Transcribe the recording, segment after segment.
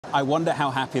I wonder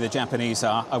how happy the Japanese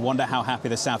are. I wonder how happy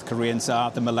the South Koreans are,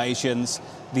 the Malaysians,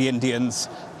 the Indians.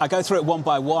 I go through it one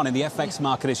by one. In the FX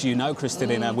market, as you know,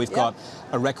 Kristalina, we've got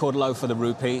a record low for the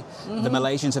rupee. The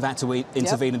Malaysians have had to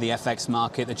intervene in the FX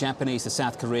market. The Japanese, the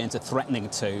South Koreans are threatening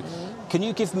to. Can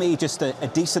you give me just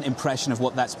a decent impression of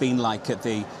what that's been like at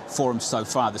the forum so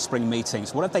far, the spring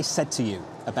meetings? What have they said to you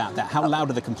about that? How loud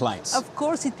are the complaints? Of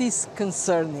course it is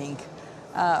concerning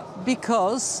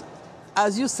because,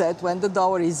 as you said, when the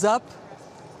dollar is up,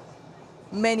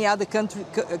 many other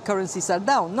currencies are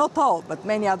down. Not all, but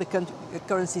many other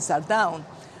currencies are down.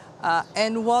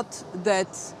 And what that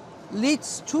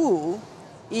leads to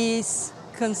is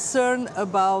concern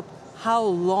about how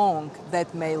long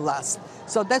that may last.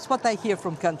 So that's what I hear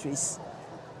from countries.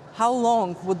 How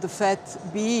long would the Fed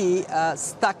be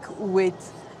stuck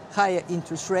with higher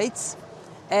interest rates?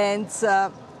 And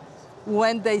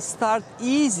when they start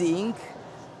easing,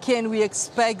 can we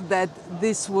expect that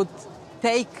this would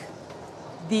take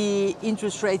the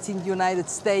interest rates in the United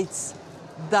States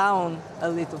down a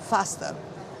little faster?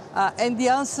 And the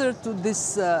answer to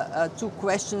these two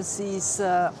questions is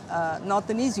not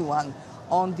an easy one.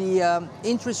 On the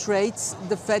interest rates,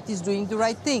 the Fed is doing the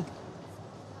right thing.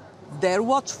 They're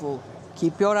watchful.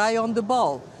 Keep your eye on the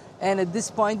ball. And at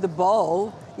this point, the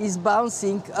ball is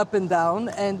bouncing up and down,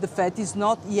 and the Fed is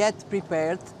not yet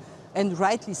prepared, and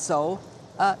rightly so,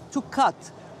 to cut.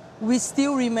 We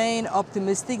still remain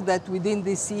optimistic that within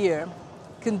this year,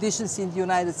 conditions in the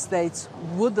United States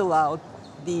would allow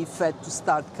the Fed to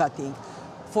start cutting.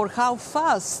 For how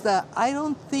fast, I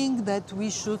don't think that we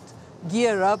should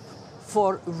gear up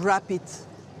for rapid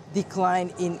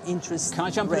decline in interest rates. Can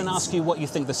I jump in and ask you what you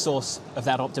think the source of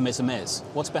that optimism is?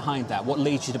 What's behind that? What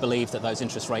leads you to believe that those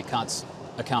interest rate cuts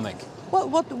are coming? Well,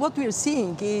 what we're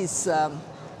seeing is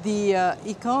the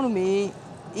economy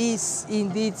is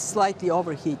indeed slightly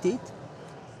overheated,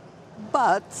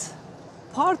 but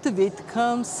part of it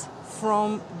comes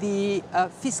from the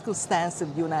fiscal stance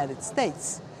of the United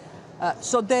States.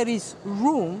 So there is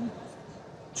room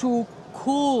to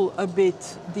cool a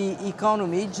bit the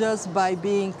economy just by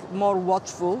being more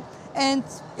watchful, and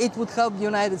it would help the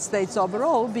United States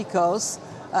overall because,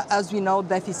 as we know,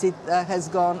 deficit has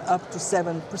gone up to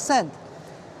 7%.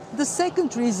 The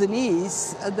second reason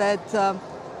is that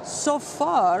so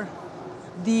far,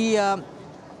 the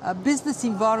business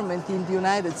environment in the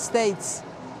United States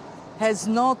has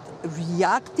not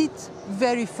reacted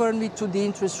very firmly to the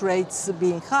interest rates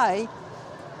being high,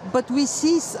 but we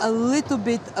see a little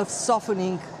bit of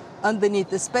softening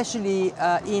underneath, especially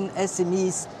in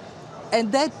SMEs.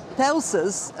 And that tells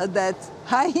us that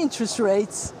high interest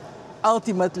rates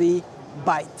ultimately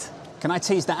bite. Can I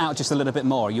tease that out just a little bit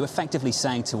more? Are you effectively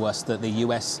saying to us that the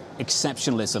US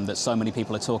exceptionalism that so many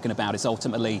people are talking about is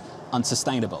ultimately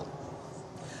unsustainable?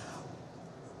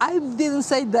 I didn't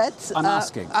say that. I'm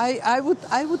asking. I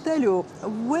would tell you,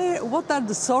 what are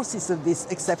the sources of this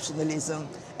exceptionalism?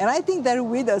 And I think they're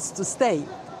with us to stay.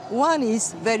 One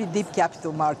is very deep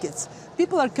capital markets.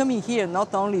 People are coming here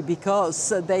not only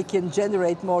because they can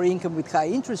generate more income with high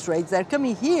interest rates, they're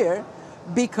coming here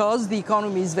because the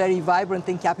economy is very vibrant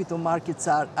and capital markets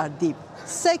are deep.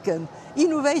 Second,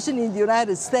 innovation in the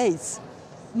United States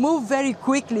moved very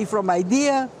quickly from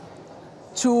idea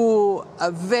to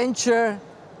a venture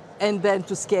and then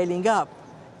to scaling up.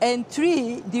 And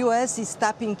three, the US is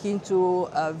tapping into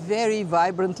a very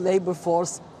vibrant labor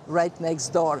force right next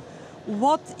door.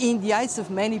 What in the eyes of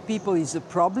many people is a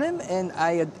problem, and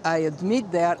I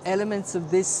admit there are elements of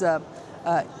this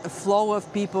flow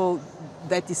of people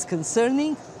that is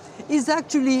concerning, is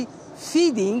actually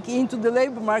feeding into the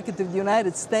labor market of the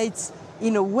United States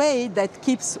in a way that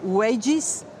keeps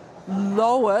wages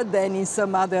lower than in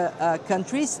some other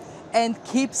countries and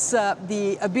keeps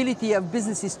the ability of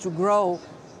businesses to grow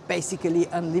basically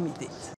unlimited.